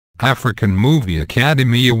African Movie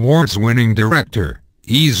Academy Awards-winning director,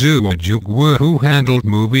 Izu Ojukwu, who handled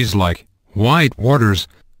movies like White Waters,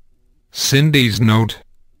 Cindy's Note,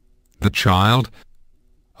 The Child,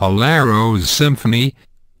 Alero's Symphony,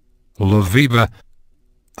 Viva,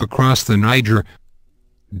 Across the Niger,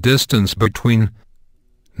 Distance Between,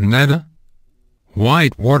 Nneda,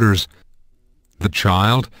 White Waters, The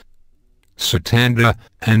Child, Sitanda,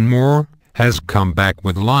 and more, has come back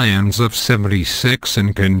with Lions of 76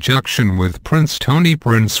 in conjunction with Tonye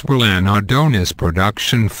Princewill and Adonis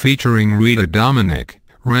production featuring Rita Dominic,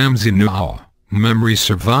 Ramsey Nouah, Memry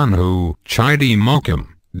Savanhu, Chidi Mokeme,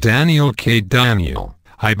 Daniel K. Daniel,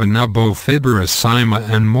 Ibinabo Fiberesima,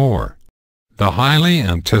 and more. The highly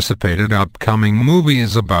anticipated upcoming movie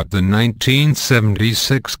is about the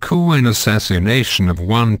 1976 coup and assassination of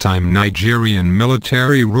one-time Nigerian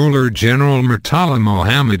military ruler General Murtala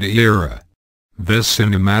Mohammed era. This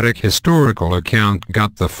cinematic historical account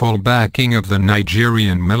got the full backing of the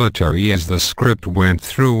Nigerian military as the script went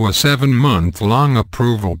through a 7-month-long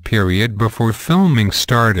approval period before filming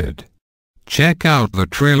started. Check out the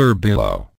trailer below.